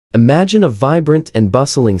Imagine a vibrant and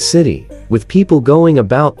bustling city, with people going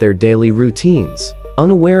about their daily routines,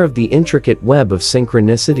 unaware of the intricate web of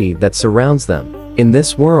synchronicity that surrounds them. In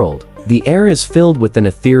this world, the air is filled with an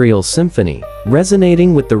ethereal symphony,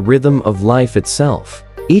 resonating with the rhythm of life itself.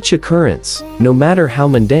 Each occurrence, no matter how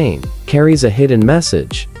mundane, carries a hidden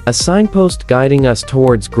message, a signpost guiding us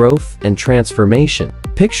towards growth and transformation.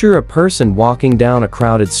 Picture a person walking down a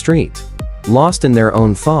crowded street, lost in their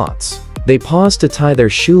own thoughts. They pause to tie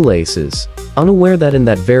their shoelaces, unaware that in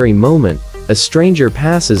that very moment, a stranger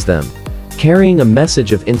passes them, carrying a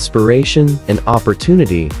message of inspiration and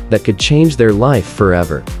opportunity that could change their life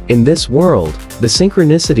forever. In this world, the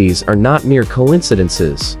synchronicities are not mere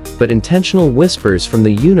coincidences, but intentional whispers from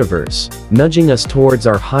the universe, nudging us towards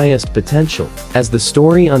our highest potential. As the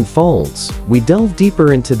story unfolds, we delve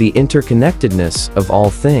deeper into the interconnectedness of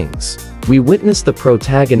all things. We witness the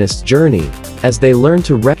protagonist's journey as they learn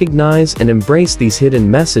to recognize and embrace these hidden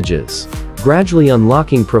messages, gradually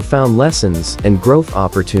unlocking profound lessons and growth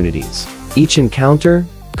opportunities. Each encounter,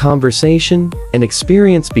 conversation, and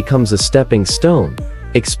experience becomes a stepping stone,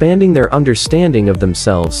 expanding their understanding of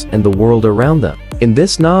themselves and the world around them. In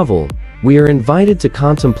this novel, we are invited to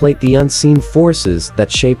contemplate the unseen forces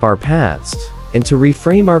that shape our paths, and to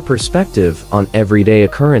reframe our perspective on everyday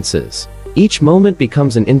occurrences. Each moment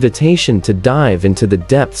becomes an invitation to dive into the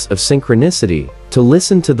depths of synchronicity, to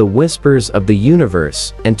listen to the whispers of the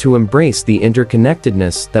universe, and to embrace the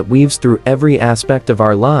interconnectedness that weaves through every aspect of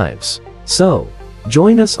our lives. So,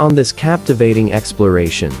 join us on this captivating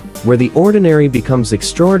exploration, where the ordinary becomes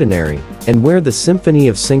extraordinary, and where the symphony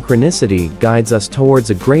of synchronicity guides us towards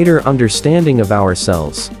a greater understanding of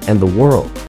ourselves and the world.